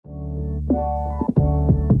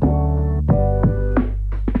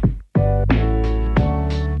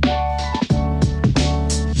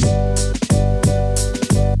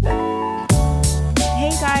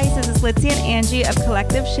Litzy and Angie of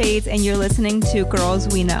Collective Shades, and you're listening to Girls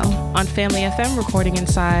We Know on Family FM, recording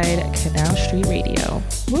inside Canal Street Radio.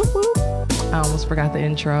 Whoop, whoop. I almost forgot the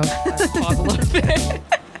intro. Pause a little bit.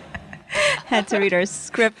 Had to read our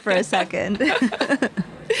script for a second.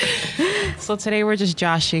 So today we're just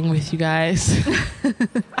joshing with you guys.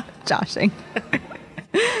 Joshing.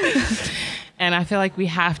 And I feel like we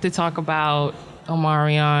have to talk about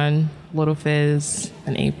Omarion, Little Fizz,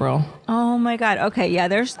 and April. Oh my God. Okay,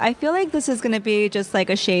 yeah, I feel like this is going to be just like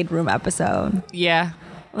a Shade Room episode. Yeah.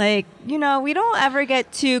 Like, we don't ever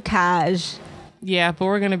get too cash. Yeah, but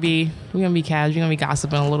we're going to be cash. We're going to be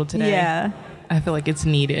gossiping a little today. Yeah. I feel like it's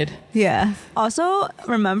needed. Yeah. Also,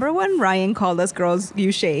 remember when Ryan called us Girls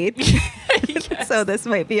You Shade? Yes. So this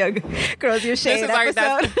might be a Girls You Shade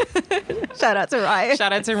episode. Shout out to Ryan.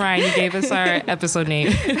 Shout out to Ryan. You gave us our episode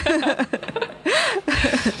name.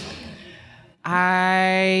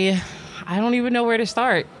 I don't even know where to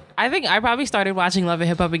start. I think I probably started watching Love and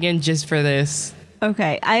Hip Hop again just for this.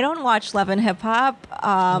 Okay. I don't watch Love and Hip Hop.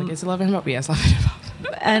 It's Love and Hip Hop? Yes, Love and Hip Hop.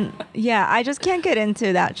 And yeah, I just can't get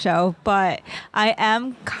into that show, but I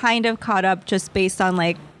am kind of caught up just based on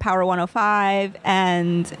like Power 105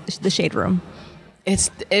 and The Shade Room.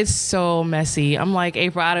 It's so messy. I'm like,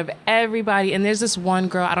 April, out of everybody, and there's this one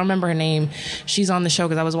girl, I don't remember her name. She's on the show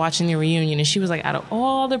because I was watching the reunion, and she was like, out of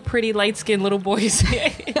all the pretty light-skinned little boys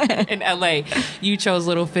in LA, you chose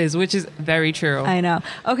Little Fizz, which is very true. I know.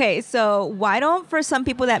 Okay, so why don't, for some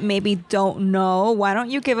people that maybe don't know, why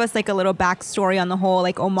don't you give us like a little backstory on the whole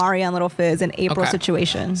like Omarion, Little Fizz, and April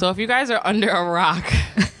situation? So if you guys are under a rock...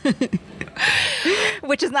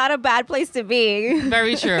 Which is not a bad place to be.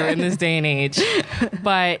 Very true in this day and age.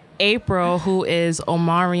 But April, who is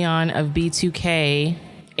Omarion of B2K,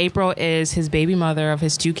 April is his baby mother of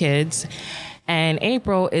his 2 kids. And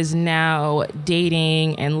April is now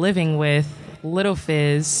dating and living with Little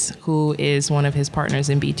Fizz, who is one of his partners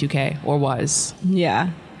in B2K, or was. Yeah.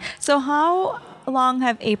 So how long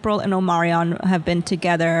have April and Omarion have been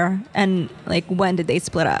together, and like when did they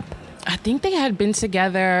split up? I think they had been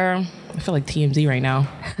together... I feel like TMZ right now.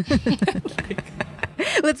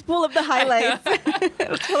 Let's pull up the highlights.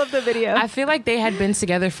 Let's pull up the video. I feel like they had been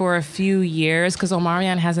together for a few years because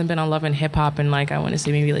Omarion hasn't been on Love and Hip Hop in like, I want to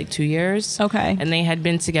say maybe like 2 years. Okay. And they had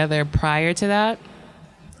been together prior to that.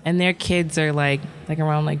 And their kids are like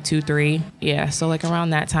around like 2, 3. Yeah, so like around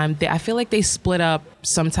that time. I feel like they split up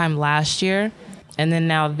sometime last year. And then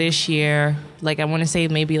now this year, like I want to say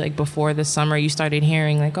maybe like before the summer, you started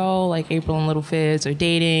hearing like, oh, like April and Little Fizz are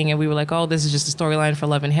dating. And we were like, oh, this is just a storyline for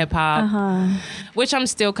Love and Hip Hop, which I'm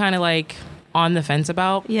still kind of like on the fence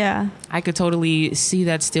about. Yeah. I could totally see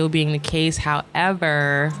that still being the case.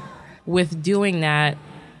 However, with doing that,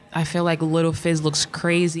 I feel like Little Fizz looks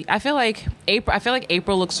crazy. I feel like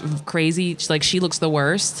April looks crazy. Like she looks the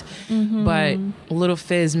worst, but Little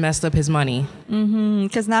Fizz messed up his money.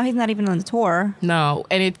 Because now he's not even on the tour. No,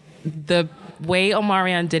 and the way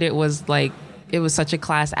Omarion did it was like it was such a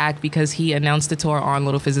class act because he announced the tour on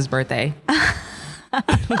Little Fizz's birthday.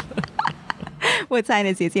 What sign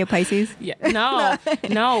is he? Is he a Pisces? Yeah.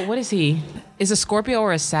 No. What is he? Is a Scorpio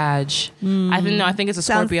or a Sag? I think it's a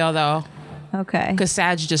Scorpio though. Okay. Because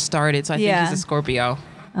Sag just started, so I think he's a Scorpio.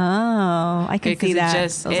 Oh, I can see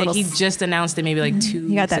that. He just announced it maybe like 2 weeks ago.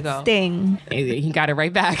 He got that sting. He got it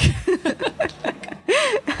right back.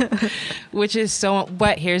 Which is so...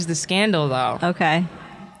 But here's the scandal, though. Okay.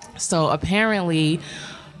 So apparently,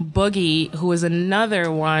 Boogie, who is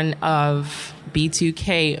another one of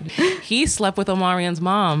B2K, he slept with Omarion's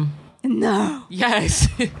mom. No. Yes.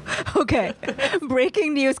 Okay.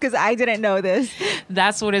 Breaking news, because I didn't know this.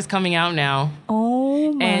 That's what is coming out now.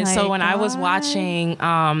 Oh my And so when God. I was watching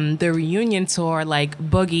the reunion tour, like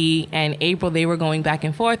Boogie and April, they were going back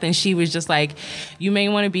and forth, and she was just like, you may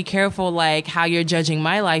want to be careful like how you're judging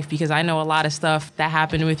my life, because I know a lot of stuff that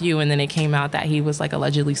happened with you. And then it came out that he was like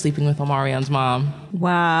allegedly sleeping with Omarion's mom.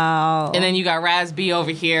 Wow. And then you got Raz B over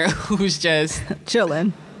here who's just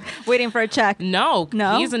chilling. Waiting for a check. No.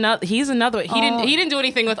 He's another. He didn't do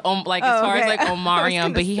anything with as far as like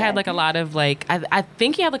Omarion, but he had like a lot of like I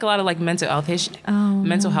think he had like a lot of like mental health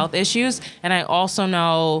issues, and I also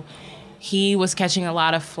know he was catching a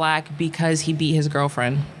lot of flack because he beat his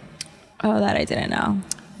girlfriend. Oh, that I didn't know.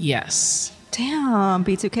 Yes. Damn,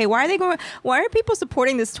 B2K. Why are people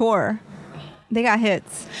supporting this tour? They got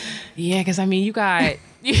hits. Yeah, because I mean, you got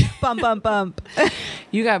bump.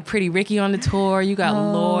 You got Pretty Ricky on the tour. You got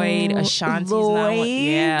Lloyd. Ashanti's Lloyd?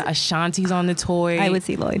 Yeah, Ashanti's on the toy. I would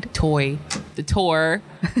see Lloyd. The tour.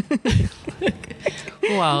 Who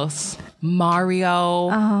else? Mario.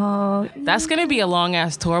 Oh. That's going to be a long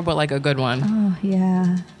ass tour, but like a good one. Oh,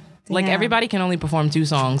 yeah. Like Damn. everybody can only perform 2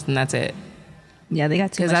 songs and that's it. Yeah, they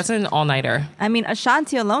got too Because much. that's an all-nighter. I mean,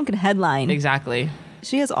 Ashanti alone could headline. Exactly.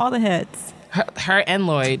 She has all the hits. Her and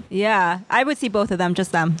Lloyd. Yeah, I would see both of them,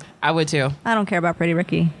 just them. I would too. I don't care about Pretty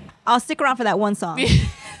Ricky. I'll stick around for that one song.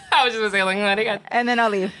 I was just gonna say, like, oh, they got, And then I'll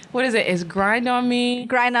leave. what is it? Is Grind on Me?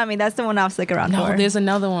 Grind on Me, that's the one I'll stick around No, for. there's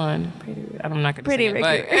another one. I'm not gonna Pretty sing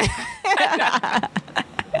Ricky. it,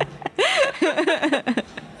 but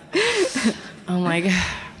I'm like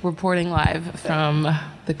reporting live from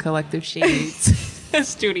the Collective Shades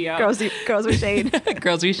studio. Girls with shade.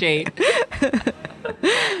 Girls we shade.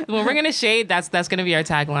 When we're gonna shade, that's gonna be our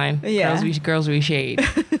tagline. Yeah. Girls we shade.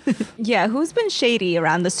 Yeah, who's been shady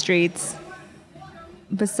around the streets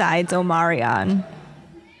besides Omarion?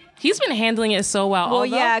 He's been handling it so well. Well,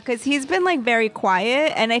 yeah, because he's been like very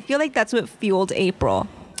quiet, and I feel like that's what fueled April.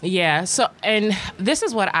 Yeah. So, and this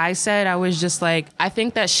is what I said. I was just like, I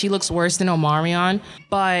think that she looks worse than Omarion,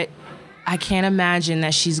 but I can't imagine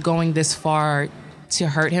that she's going this far to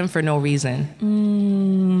hurt him for no reason.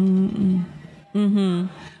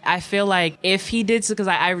 I feel like if he did, because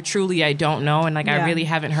I truly, I don't know, and like I really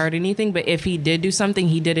haven't heard anything, but if he did do something,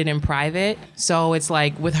 he did it in private. So it's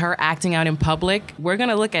like with her acting out in public, we're going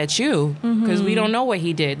to look at you because we don't know what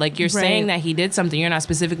he did. Like you're saying that he did something, you're not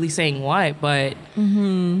specifically saying what, but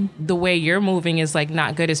the way you're moving is like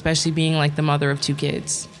not good, especially being like the mother of 2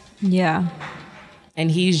 kids. Yeah. And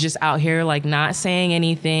he's just out here like not saying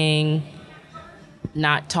anything,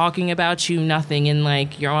 not talking about you, nothing. And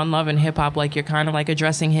like you're on Love and Hip Hop, like you're kind of like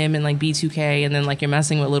addressing him in like B2K, and then like you're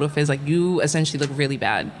messing with Little Fizz. Like you essentially look really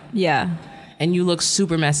bad. Yeah. And you look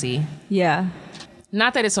super messy. Yeah.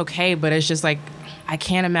 Not that it's okay, but it's just like I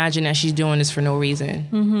can't imagine that she's doing this for no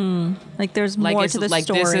reason. Like there's Like more it's to the like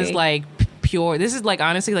story. this is like pure. This is like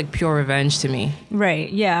honestly like pure revenge to me. Right.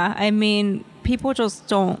 Yeah. I mean, people just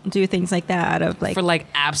don't do things like that out of like For like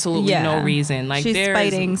absolutely no reason. Like she's there's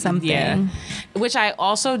fighting something. Yeah. Which I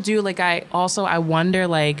also do. Like I wonder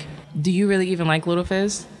like, do you really even like Little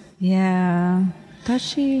Fizz? Yeah. Does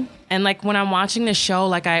she? And like when I'm watching the show,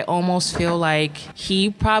 like I almost feel like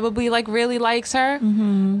he probably like really likes her,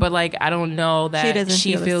 but like I don't know that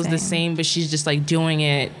she feels the same, but she's just like doing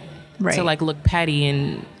it to like look petty.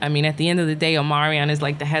 And I mean, at the end of the day, Omarion is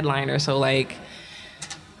like the headliner, so like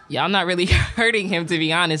y'all not really hurting him, to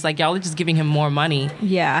be honest. Like y'all are just giving him more money,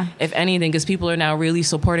 Yeah. if anything, because people are now really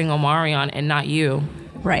supporting Omarion and not you.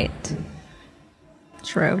 Right.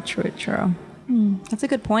 True. That's a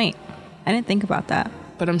good point. I didn't think about that.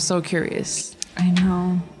 But I'm so curious. I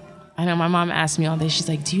know. My mom asked me all day. She's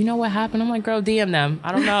like, "Do you know what happened?" I'm like, "Girl, DM them.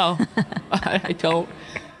 I don't know. I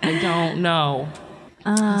don't know."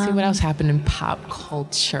 Let's see what else happened in pop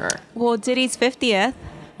culture. Well, Diddy's 50th.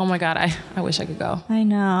 Oh my God, I wish I could go. I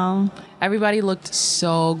know. Everybody looked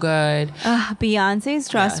so good. Beyonce's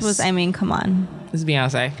dress Yes. was, I mean, come on. This is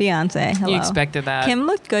Beyonce. Beyonce. Hello. You expected that. Kim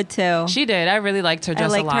looked good too. She did. I really liked her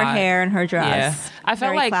dress a lot. I liked her hair and her dress. Yeah. I felt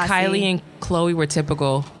Very like classy. Kylie and Chloe were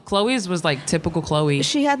typical. Chloe's was like typical Chloe.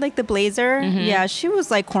 She had like the blazer. Yeah, she was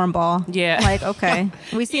like cornball. Yeah. Like, okay.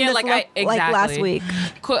 We seen this like look like last exactly. week.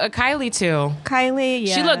 Kylie too. Kylie,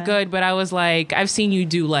 yeah. She looked good, but I was like, I've seen you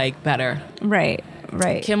do like better. Right.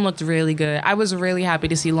 Kim looked really good. I was really happy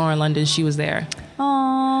to see Lauren London. She was there.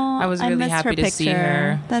 Oh, I was really missed happy her to see picture.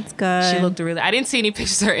 her. That's good. She looked really. I didn't see any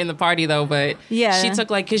pictures of her in the party though, but Yeah. she took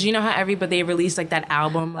like, because you know how they released like that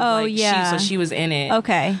album. Of, Oh, like, yeah. so she was in it.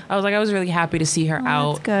 Okay. I was really happy to see her That's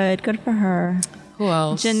out. good. Good for her. Who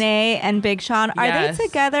else? Janae and Big Sean, are Yes. they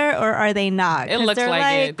together or are they not? It 'Cause looks they're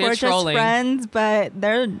like it. They're gorgeous trolling. friends, but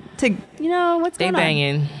they're what's They going on?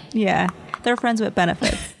 banging. Yeah, they're friends with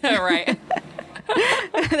benefits. Right.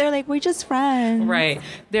 They're like, we're just friends. Right.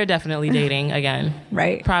 They're definitely dating again.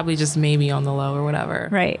 Right. Probably just maybe on the low or whatever.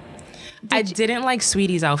 Right. I didn't like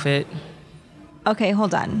Sweetie's outfit. Okay,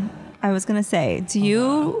 hold on. I was gonna say, do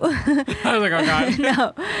you I was like, oh God.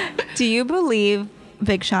 no? Do you believe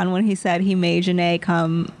Big Sean when he said he made Janae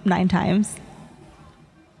come 9 times?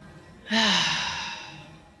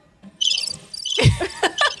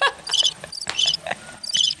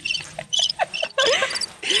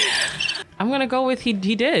 I'm gonna go with he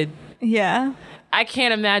did. Yeah. I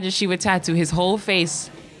can't imagine she would tattoo his whole face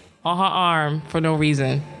on her arm for no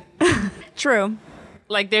reason. True.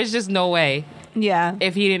 Like there's just no way Yeah.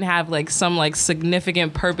 if he didn't have like some like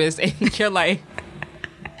significant purpose in your life.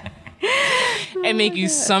 and make you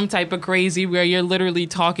some type of crazy where you're literally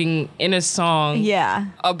talking in a song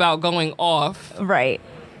about going off. Right.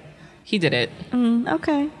 He did it.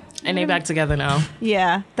 Okay. And they back together now.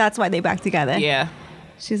 Yeah, that's why they back together. Yeah.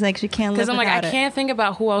 She's like, she can't live because I'm like, without I it. can't think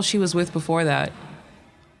about who else she was with before that.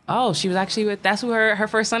 Oh, she was actually with, that's who her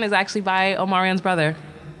first son is actually by Omarion's brother.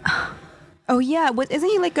 Oh yeah, isn't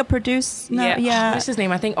he like a producer? No, yeah. What's his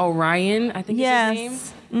name? I think Orion. I think is his name.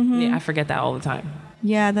 Mm-hmm. Yeah, I forget that all the time.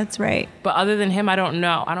 Yeah, that's right. But other than him, I don't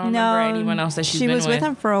know. I don't remember anyone else that she was with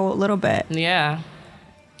him for a little bit. Yeah,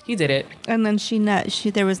 he did it. And then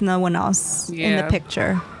there was no one else in the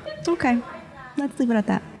picture. Okay, let's leave it at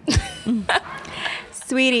that.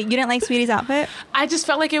 Sweetie, you didn't like Sweetie's outfit? I just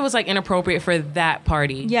felt like it was like inappropriate for that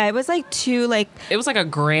party. Yeah, it was like too like. It was like a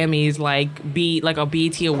Grammys like a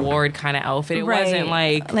BET award kind of outfit. It wasn't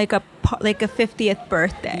like a 50th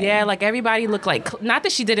birthday. Yeah, like everybody looked like, not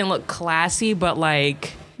that she didn't look classy, but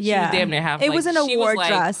like. Yeah, she was damn near half. It was an award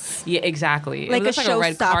dress. Yeah, exactly. Like it was a like a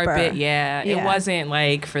red showstopper. carpet. Yeah, it wasn't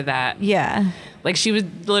like for that. Yeah. Like she was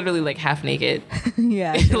literally like half naked.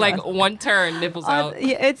 Yeah. Like one turn, nipples out.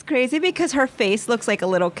 Yeah, it's crazy because her face looks like a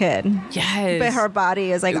little kid. Yes. But her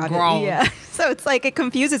body is like grown. Yeah. So it's like it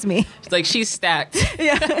confuses me. It's like she's stacked.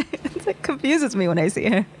 Yeah. It confuses me when I see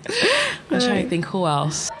her. I'm trying to think who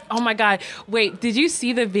else. Oh my God. Wait, did you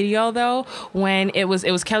see the video though when it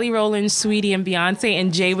was Kelly Rowland, Sweetie, and Beyonce,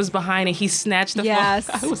 and Jay was behind and he snatched the phone?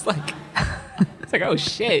 I was like, it's like, oh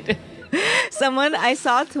shit. Someone, I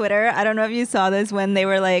saw Twitter, I don't know if you saw this, when they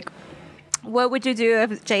were like, what would you do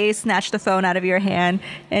if Jay snatched the phone out of your hand?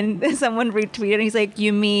 And someone retweeted and he's like,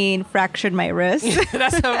 you mean fractured my wrist?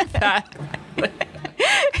 That's so bad.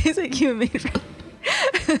 He's like, you mean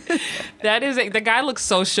that is the guy looks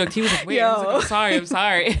so shook. He was like, wait, I'm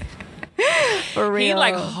sorry. For real. He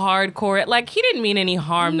like hardcore. Like he didn't mean any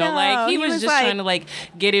harm though. Like he was just like, trying to like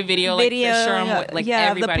get a video like to show him like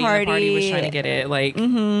everybody in the party was trying to get it. Like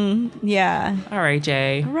yeah. All right,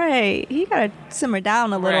 Jay. Right. He gotta simmer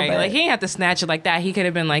down a little bit. Like he didn't have to snatch it like that. He could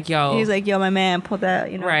have been like, yo. He's like, yo, my man, pull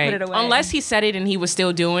that, put it away. Unless he said it and he was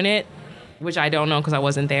still doing it, which I don't know because I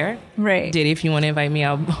wasn't there. Right. Diddy, if you want to invite me,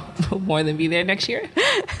 I'll more than be there next year.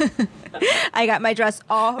 I got my dress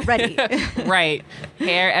all ready. Right.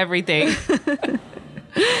 Hair, everything.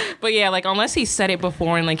 But yeah, like unless he said it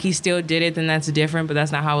before and like he still did it, then that's different. But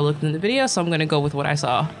that's not how it looked in the video. So I'm going to go with what I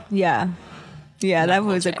saw. Yeah. Yeah, that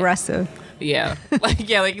was aggressive. Yeah. Like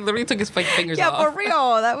he literally took his fingers off. Yeah, for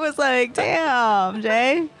real. That was like, damn,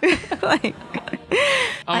 Jay. Like...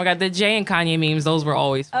 Oh my God, the Jay and Kanye memes, those were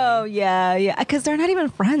always funny. Oh, yeah. Because they're not even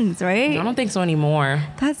friends, right? I don't think so anymore.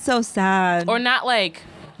 That's so sad. Or not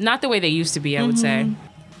the way they used to be, I would say.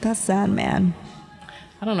 That's sad, man.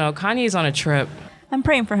 I don't know. Kanye's on a trip. I'm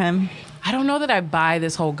praying for him. I don't know that I buy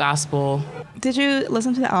this whole gospel. Did you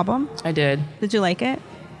listen to the album? I did. Did you like it?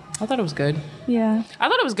 I thought it was good. Yeah. I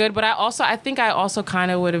thought it was good, but I think I also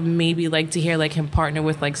kind of would have maybe liked to hear like him partner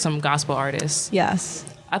with like some gospel artists. Yes.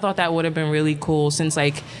 I thought that would have been really cool since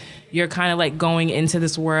like you're kind of like going into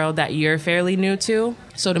this world that you're fairly new to.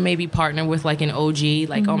 So to maybe partner with like an OG,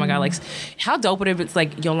 like, oh my God, like how dope would it be if it's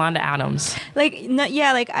like Yolanda Adams? Like, no,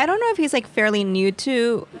 yeah, like I don't know if he's like fairly new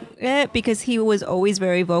to it because he was always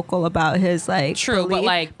very vocal about his like true,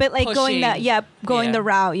 belief. but like pushing, going the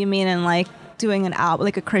route you mean and like doing an album,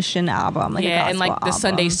 like a Christian album, like a gospel and like the album.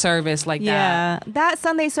 Sunday service, like that. Yeah, that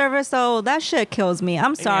Sunday service though, that shit kills me.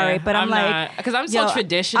 I'm sorry, but I'm like, because I'm so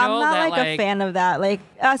traditional. I'm not that, like a fan of that. Like,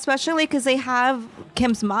 especially because they have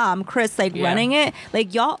Kim's mom, Chris, like running it.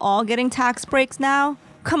 Like, y'all all getting tax breaks now.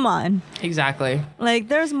 Come on. Exactly. Like,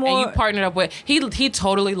 there's more. And you partnered up with he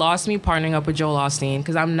totally lost me partnering up with Joel Osteen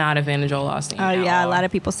because I'm not a fan of Joel Osteen. Oh yeah, a lot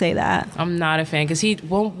of people say that. I'm not a fan because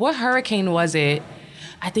what hurricane was it?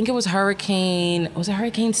 I think it was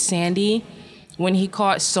Hurricane Sandy when he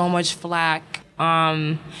caught so much flack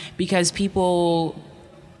because people,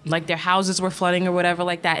 like their houses were flooding or whatever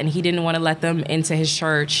like that, and he didn't want to let them into his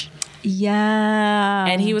church. Yeah.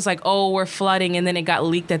 And he was like, oh, we're flooding. And then it got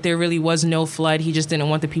leaked that there really was no flood. He just didn't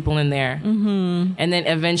want the people in there. Mm-hmm. And then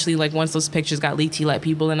eventually, like once those pictures got leaked, he let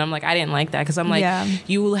people in. I'm like, I didn't like that because I'm like,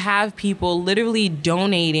 you will have people literally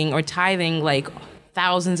donating or tithing like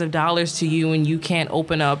thousands of dollars to you and you can't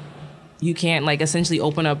like essentially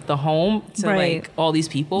open up the home to like all these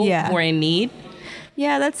people who are in need.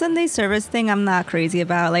 Yeah, that Sunday service thing I'm not crazy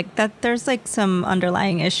about. Like that there's like some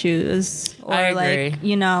underlying issues or I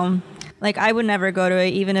agree. Like, like I would never go to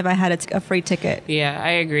it even if I had a free ticket. Yeah,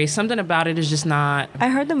 I agree. Something about it is just not. I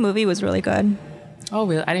heard the movie was really good. Oh,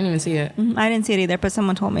 really? I didn't even see it. I didn't see it either, but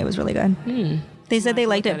someone told me it was really good. They said they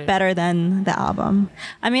liked it better than the album.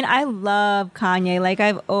 I mean, I love Kanye. Like,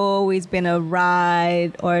 I've always been a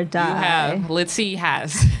ride or die. You have. Litzy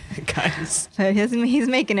has. Guys. But he's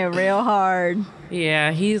making it real hard.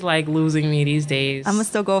 Yeah, he's like losing me these days. I'm going to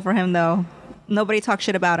still go for him, though. Nobody talk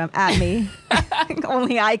shit about him. At me.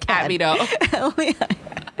 Only I can. At me, though. Only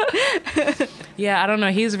I. Yeah, I don't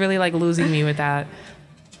know. He's really like losing me with that.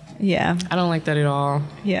 Yeah. I don't like that at all.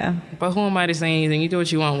 Yeah. But who am I to say anything? You do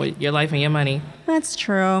what you want with your life and your money. That's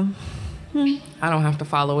true. I don't have to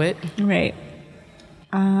follow it. Right.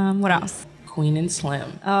 What else? Queen and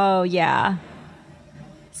Slim. Oh, yeah.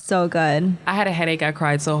 So good. I had a headache. I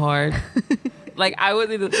cried so hard. Like, I was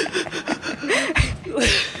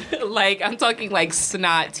like, I'm talking like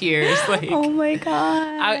snot tears. Like, Oh my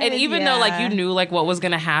God. and even though like you knew like what was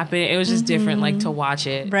gonna happen, it was just different like to watch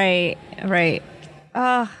it. Right.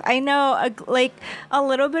 I know, like a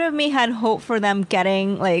little bit of me had hope for them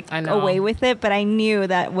getting like I know. away with it, but I knew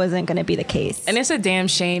that wasn't going to be the case. And it's a damn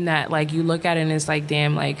shame that like you look at it and it's like,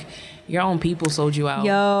 damn, like your own people sold you out.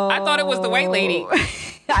 Yo, I thought it was the white lady.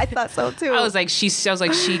 I thought so too. I was like,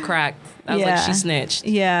 she cracked. I was like, she snitched.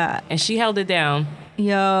 Yeah. And she held it down.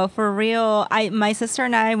 Yo, for real. My sister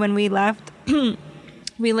and I, when we left,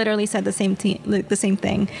 we literally said the same thing.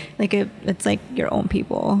 Like it's like your own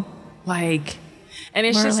people. Like, and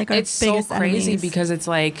it's We're just, like our it's so biggest crazy enemies. because it's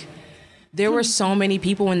like, there were so many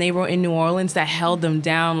people when they were in New Orleans that held them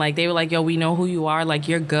down. Like, they were like, yo, we know who you are. Like,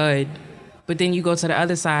 you're good. But then you go to the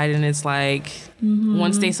other side and it's like,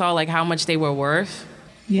 once they saw like how much they were worth,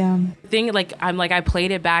 Yeah. thing like I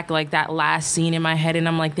played it back like that last scene in my head and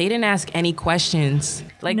I'm like, they didn't ask any questions.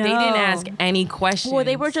 Like they didn't ask any questions. Well,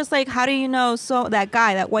 they were just like, how do you know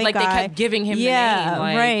that white like guy? they kept giving him the name.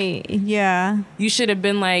 Like, right. Yeah. you should have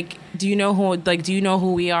been like, do you know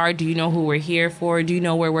who we are? Do you know who we're here for? Do you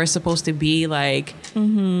know where we're supposed to be? Like,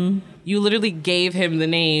 you literally gave him the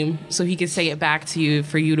name so he could say it back to you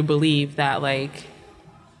for you to believe that like.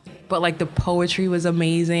 But like the poetry was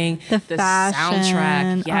amazing. The fashion,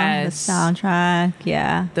 soundtrack, yes. The soundtrack,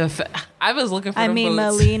 yeah. I was looking for. I them mean,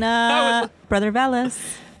 boots. Melina, Brother Velas.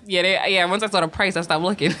 Yeah. Once I saw the price, I stopped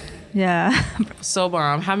looking. Yeah. So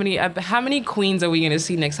bomb. How many queens are we gonna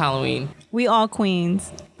see next Halloween? We all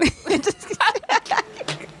queens.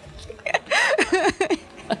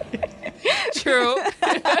 True.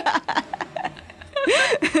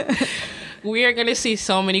 We are gonna see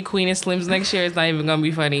so many Queen and Slims next year. It's not even gonna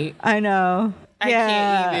be funny. I know. I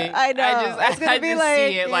can't even. I know. I It's gonna be just like,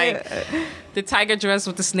 see it like the tiger dress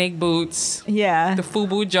with the snake boots, yeah. the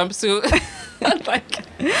FUBU jumpsuit. Like,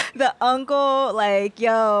 The uncle, like,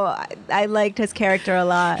 yo, I liked his character a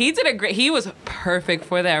lot. he was perfect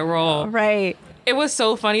for that role. Right. It was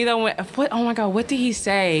so funny though. Oh my God, what did he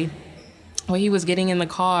say when he was getting in the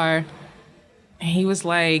car? And he was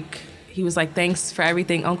like, thanks for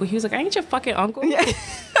everything, uncle. He was like, I ain't your fucking uncle. Yeah.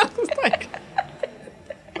 I was like,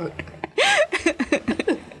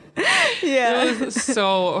 Yeah. it was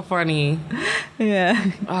so funny.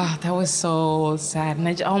 Yeah. Oh, that was so sad.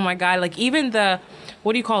 And oh my God, like even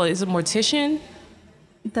what do you call it? Is it mortician?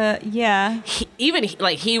 Yeah. He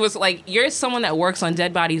was like, you're someone that works on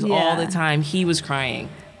dead bodies all Yeah. the time. He was crying.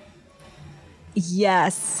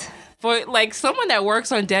 Yes. For like someone that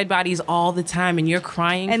works on dead bodies all the time and you're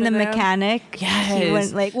crying And for the them? Mechanic. Yes. He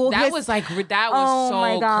went like, well, that was oh so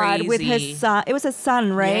my God, crazy. with his son. It was his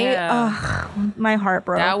son, right? Yeah. Ugh, my heart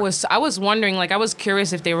broke. I was wondering, like, I was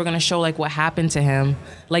curious if they were gonna show like what happened to him.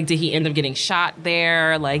 Like, did he end up getting shot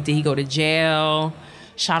there? Like, did he go to jail?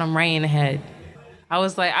 Shot him right in the head. I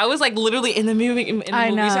was like literally in the movie. I movies. I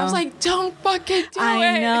know. was like, don't fucking do it.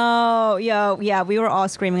 I know. Yo, yeah, we were all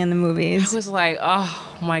screaming in the movies. I was like,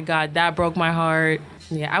 oh my God, that broke my heart.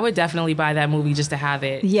 Yeah, I would definitely buy that movie just to have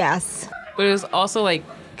it. Yes. But it was also like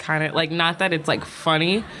kind of like, not that it's like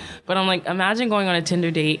funny, but I'm like, imagine going on a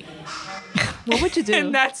Tinder date. What would you do?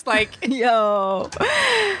 And that's like, Yo,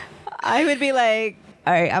 I would be like,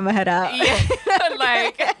 all right, I'm gonna head out. yeah,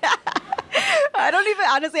 like. I don't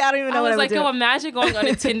even know I what was I would like, do. yo, imagine going on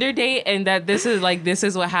a Tinder date and that this is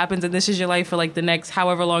what happens and this is your life for like the next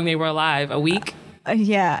however long they were alive, a week.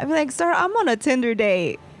 Yeah, I'd be like, sir, I'm on a Tinder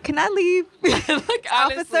date. Can I leave? Like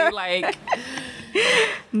honestly, Officer. like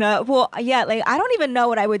No, well, yeah, like I don't even know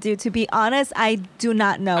what I would do. To be honest, I do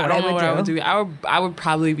not know I what don't I know would what do. I would do. I would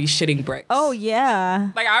probably be shitting bricks. Oh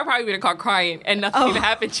yeah, Like I would probably be in the car crying and nothing even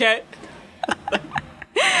happened yet.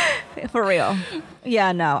 for real.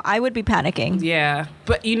 Yeah, no, I would be panicking. Yeah,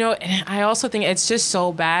 but you know, I also think it's just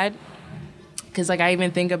so bad because like I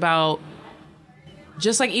even think about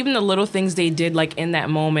just like even the little things they did like in that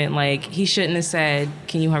moment. Like he shouldn't have said,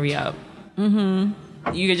 "Can you hurry up?"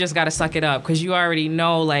 Mm-hmm. You just gotta suck it up because you already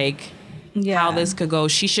know like how this could go.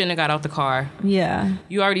 She shouldn't have got out the car. Yeah.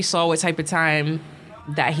 You already saw what type of time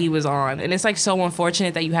that he was on. And it's like so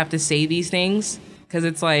unfortunate that you have to say these things, because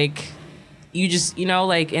it's like you just, you know,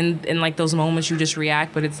 like in like those moments you just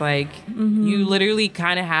react, but it's like you literally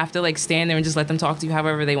kind of have to like stand there and just let them talk to you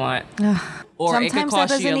however they want. Or sometimes it could cost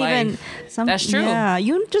that you your life. That's true. Yeah,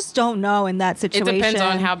 you just don't know in that It situation. depends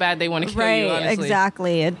on how bad they want to kill right, you, honestly.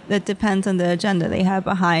 Exactly. It depends on the agenda they have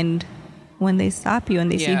behind when they stop you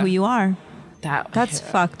and they see who you are. That's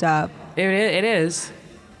fucked up. It is.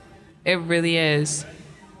 It really is.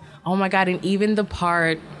 Oh my God. And even the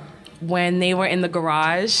part when they were in the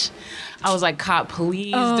garage, I was like, cop,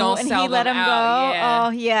 please don't and sell he let them him out. go. Yeah. Oh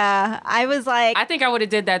yeah. I was like, I think I would have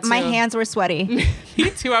did that too. my hands were sweaty. Me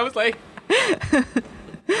too. I was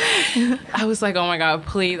like, oh my God,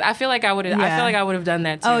 please. I feel like I would have. I feel like I would have done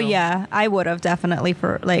that too. Oh yeah, I would have definitely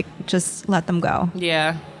for like just let them go.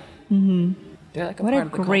 Yeah. Mm-hmm. They're like What part a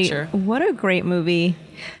of the great, culture. what a great movie.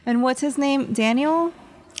 And what's his name? Daniel?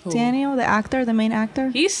 Who? Daniel, the actor, the main actor.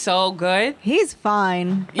 He's so good. He's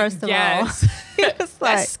fine. First of Yes. all, he was That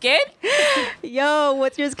like, skit? "Yo,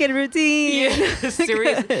 what's your skin routine?" Yeah,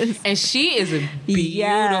 seriously. And she is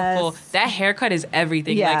beautiful. Yes. That haircut is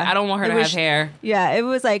everything. Yeah. Like, I don't want her It to was- have hair. Yeah, it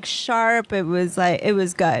was like sharp. It was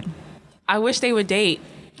good. I wish they would date.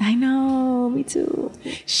 I know, me too.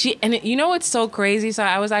 You know what's so crazy? So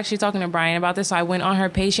I was actually talking to Brian about this. So I went on her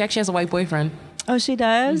page. She actually has a white boyfriend. Oh, she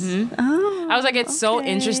does? Oh. I was like, it's so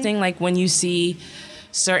okay. interesting, like when you see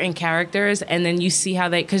certain characters and then you see how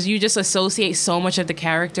they, because you just associate so much of the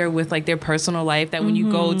character with like their personal life that when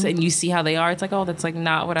you go to and you see how they are, it's like, oh, that's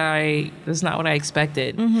not what I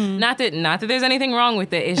expected. Not that there's anything wrong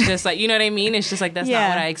with it. It's just like, you know what I mean? It's just like, that's not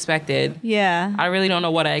what I expected. Yeah. I really don't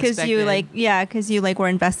know what I expected. Because you were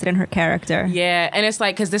invested in her character. Yeah, and it's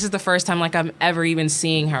like, because this is the first time like I'm ever even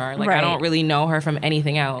seeing her. Like, I Right. don't really know her from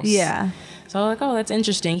anything else. Yeah. So I'm like, oh, that's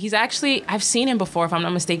interesting. He's actually, I've seen him before. If I'm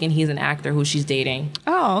not mistaken, he's an actor who she's dating.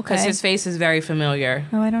 Oh, okay. Because his face is very familiar.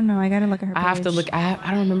 Oh, I don't know. I gotta look at her. I have to page. look. I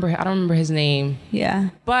don't remember his name. Yeah.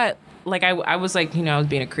 But like I was like, I was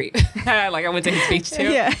being a creep. Like I went to his page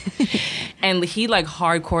too. Yeah. And he like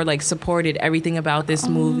hardcore like supported everything about this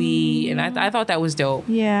movie, and I thought that was dope.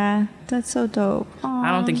 Yeah, that's so dope. Aw.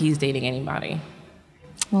 I don't think he's dating anybody.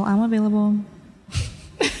 Well, I'm available.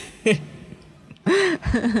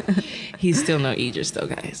 He's still no Idris though,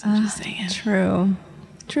 guys. I'm just saying. True.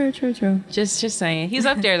 Just saying. He's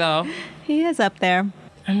up there though. He is up there.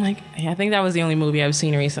 I'm like, I think that was the only movie I've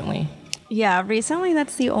seen recently. Yeah, recently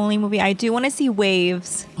that's the only movie. I do want to see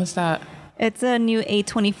Waves. What's that? It's a new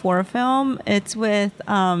A24 film. It's with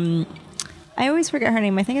I always forget her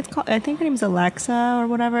name. I think her name's Alexa or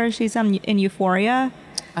whatever. She's in Euphoria.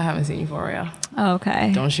 I haven't seen Euphoria. Oh,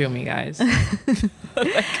 okay. Don't shoot me, guys.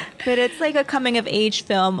 But it's like a coming of age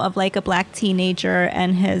film of like a black teenager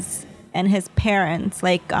and his parents.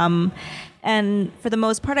 Like and for the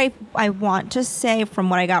most part I want to say from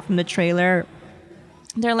what I got from the trailer,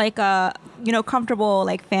 they're like a comfortable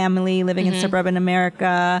like family living in suburban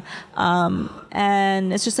America,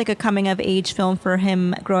 and it's just like a coming of age film for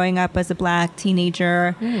him growing up as a black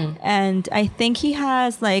teenager. And I think he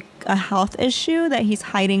has like a health issue that he's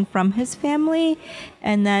hiding from his family,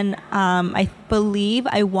 and then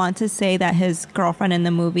I want to say that his girlfriend in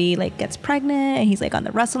the movie like gets pregnant and he's like on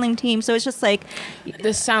the wrestling team, so it's just like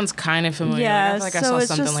This sounds kind of familiar. yeah, I feel like I so saw it's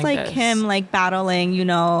something just like like this. him like battling,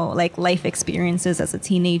 like life experiences as a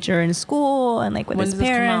teenager in school and like with When his did this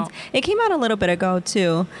come parents. out? It came out a little bit ago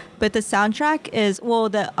too, but the soundtrack is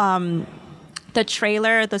the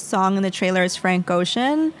trailer, the song in the trailer is Frank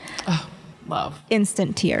Ocean. Love.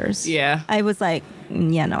 Instant tears. Yeah. I was like,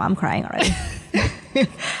 yeah, no, I'm crying already.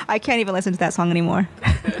 I can't even listen to that song anymore.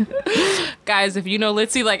 Guys, if you know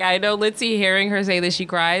Litzy, like I know Litzy, hearing her say that she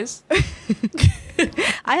cries.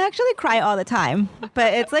 I actually cry all the time,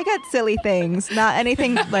 but it's like at silly things, not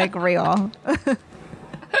anything like real.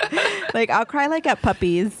 Like I'll cry like at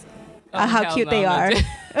puppies, Oh, how hell cute no, they are.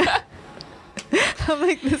 Litzy. I'm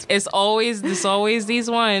like this. It's always these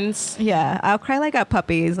ones. Yeah, I'll cry like at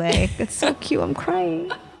puppies. Like it's so cute. I'm crying.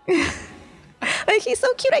 Like he's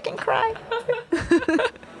so cute. I can cry.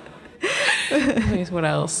 Anyways, what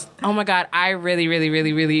else? Oh my God, I really, really,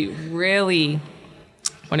 really, really, really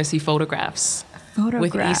want to see Photographs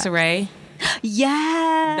with Issa Rae. Yeah.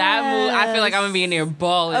 That movie, I feel like I'm gonna be in there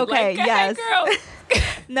balling. Okay, like, go ahead, yes. girl.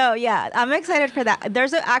 No, yeah, I'm excited for that.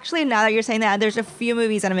 Actually, now that you're saying that, there's a few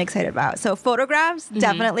movies that I'm excited about. So Photographs,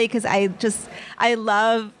 definitely, because I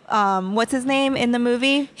love, what's his name in the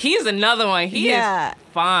movie? He's another one. He is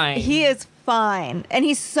fine. He is fine. And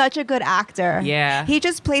he's such a good actor. Yeah. He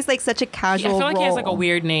just plays like such a casual I feel like he has like a role.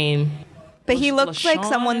 weird name. But he looks like LaShawn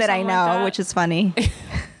someone or that I something know, like that? which is funny.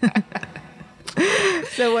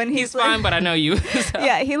 So when He's like, fine, but I know you. So.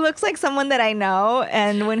 yeah, he looks like someone that I know.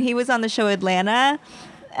 And when he was on the show Atlanta,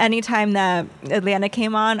 anytime that Atlanta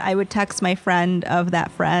came on, I would text my friend of that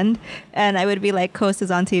friend, and I would be like, "Coast is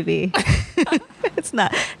on TV." It's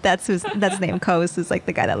not. That's name. Coast is like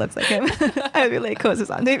the guy that looks like him. I would be like, "Coast is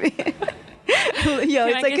on TV." Yo, Can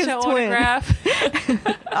it's I like get his your twin.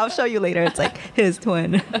 autograph? I'll show you later. It's like his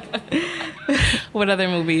twin. What other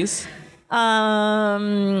movies?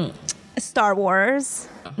 Star Wars.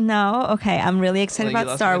 No, okay. I'm really excited Well,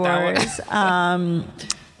 you about lost Star me with that Wars.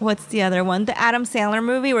 What's the other one? The Adam Sandler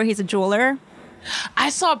movie where he's a jeweler. I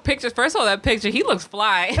saw pictures. First of all, that picture, he looks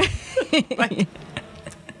fly. Like,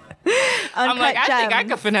 I'm like, I think I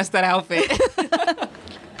could finesse that outfit.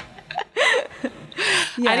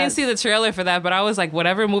 I didn't see the trailer for that, but I was like,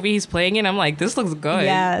 whatever movie he's playing in, I'm like, this looks good.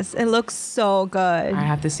 Yes, it looks so good. I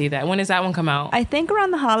have to see that. When does that one come out? I think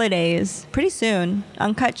around the holidays, pretty soon.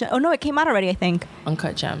 Uncut Gems. Oh no, it came out already. I think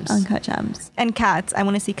Uncut Gems. Uncut Gems and Cats. I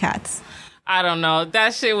want to see Cats. I don't know.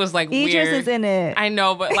 That shit was like Idris weird. is in it. I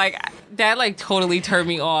know, but like that like totally turned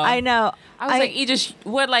me off. I know. I was like, Idris,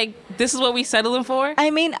 what? Like this is what we settling for?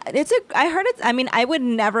 I mean, I heard it's. I mean, I would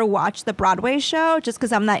never watch the Broadway show just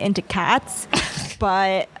because I'm not into cats.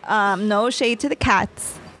 But no shade to the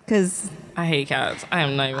cats, because I hate cats. I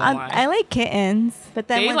am not even lying. I like kittens. But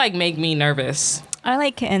then They like make me nervous. I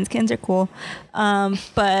like kittens. Kittens are cool.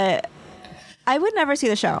 But I would never see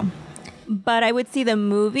the show. But I would see the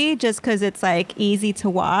movie just because it's like easy to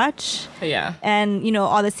watch. Yeah. And, you know,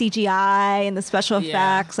 all the CGI and the special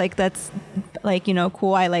Yeah. effects, like that's like, you know,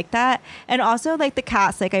 cool. I like that. And also like the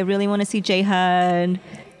cast, like I really want to see J HUD.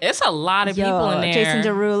 It's a lot of people in there. Jason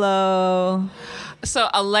Derulo. So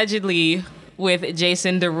allegedly with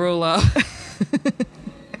Jason Derulo,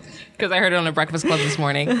 because I heard it on the Breakfast Club this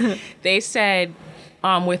morning, they said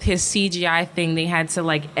with his CGI thing, they had to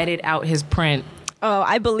like edit out his print. Oh,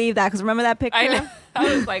 I believe that because remember that picture? I know.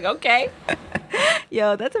 I was like, okay.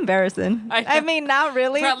 Yo, that's embarrassing. I mean, not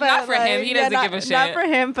really. Not but for him. He doesn't give a shit. Not for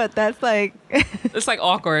him, but that's like... It's like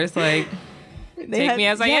awkward. It's like, take me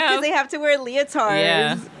as I am. because they have to wear leotards.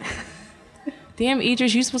 Yeah. Damn,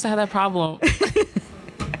 Idris, you supposed to have that problem.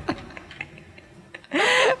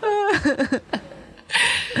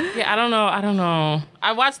 Yeah, I don't know.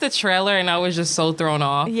 I watched the trailer and I was just so thrown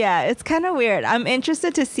off. Yeah, it's kind of weird. I'm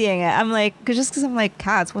interested to seeing it. I'm like, just because I'm like,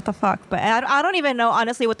 cats, what the fuck? But I don't even know,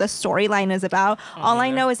 honestly, what the storyline is about. All I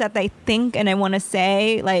know is that they think, and I want to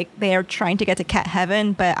say, like, they are trying to get to cat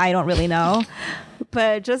heaven, but I don't really know.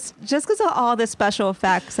 But just because of all the special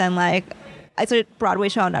effects and, like, it's a Broadway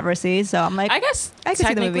show I'll never see, so I'm like, I guess I can see the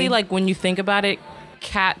technically, movie. like, when you think about it,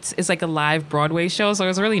 Cats is like a live Broadway show, so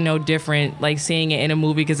it's really no different like seeing it in a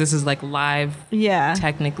movie because this is like live yeah,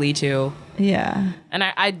 technically too. yeah. And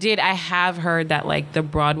I have heard that like the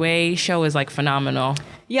Broadway show is like phenomenal.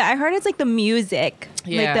 Yeah, I heard it's like the music,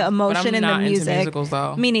 Yeah, like the but emotion I'm in the not into music. musicals,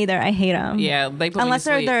 though. Me neither. I hate them. Yeah, they put me unless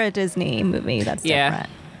to sleep. they're a Disney movie. That's Yeah. different.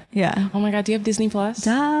 Yeah. Oh my God, do you have Disney Plus?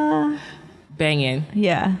 Duh. Banging.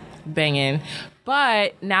 Yeah.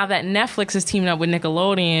 But now that Netflix is teaming up with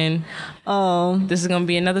Nickelodeon, Oh, this is gonna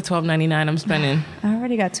be another $12.99 I'm spending. I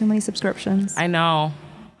already got too many subscriptions. I know.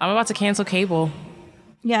 I'm about to cancel cable.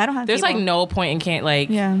 Yeah, I don't have. There's cable. like no point in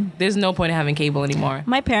Yeah. There's no point in having cable anymore.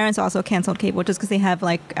 My parents also canceled cable just because they have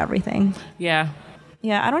like everything. Yeah.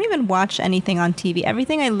 Yeah, I don't even watch anything on TV.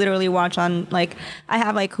 Everything I literally watch on like I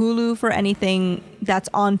have like Hulu for anything that's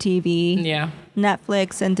on TV. Yeah.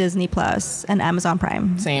 Netflix and Disney Plus and Amazon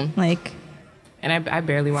Prime. Same. Like, And I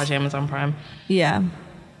barely watch Amazon Prime, yeah.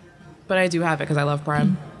 but I do have it because I love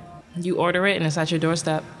Prime. You order it and it's at your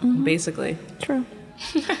doorstep, basically. True.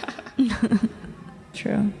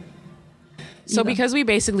 True. So because we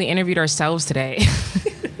basically interviewed ourselves today,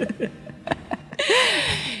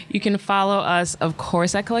 you can follow us, of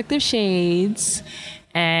course, at Collective Shades.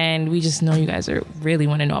 And we just know you guys really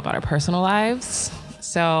want to know about our personal lives.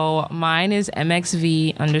 So mine is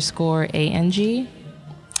MXV_ANG.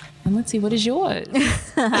 And let's see, what is yours?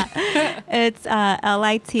 It's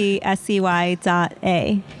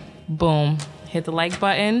LITSCY.A. Boom. Hit the like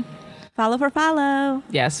button. Follow for follow.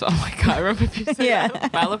 Yes. Oh my God. I remember you said Yeah.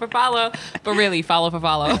 that. Follow for follow. But really, follow for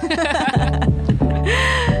follow. All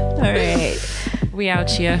right. We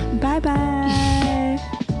out here. Bye-bye.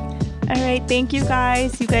 All right. Thank you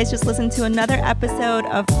guys. You guys just listened to another episode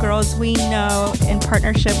of Girls We Know in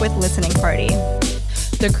partnership with Listening Party.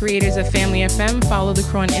 The creators of Family FM follow the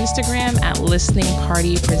crew on Instagram at Listening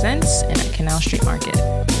Party Presents and at Canal Street Market.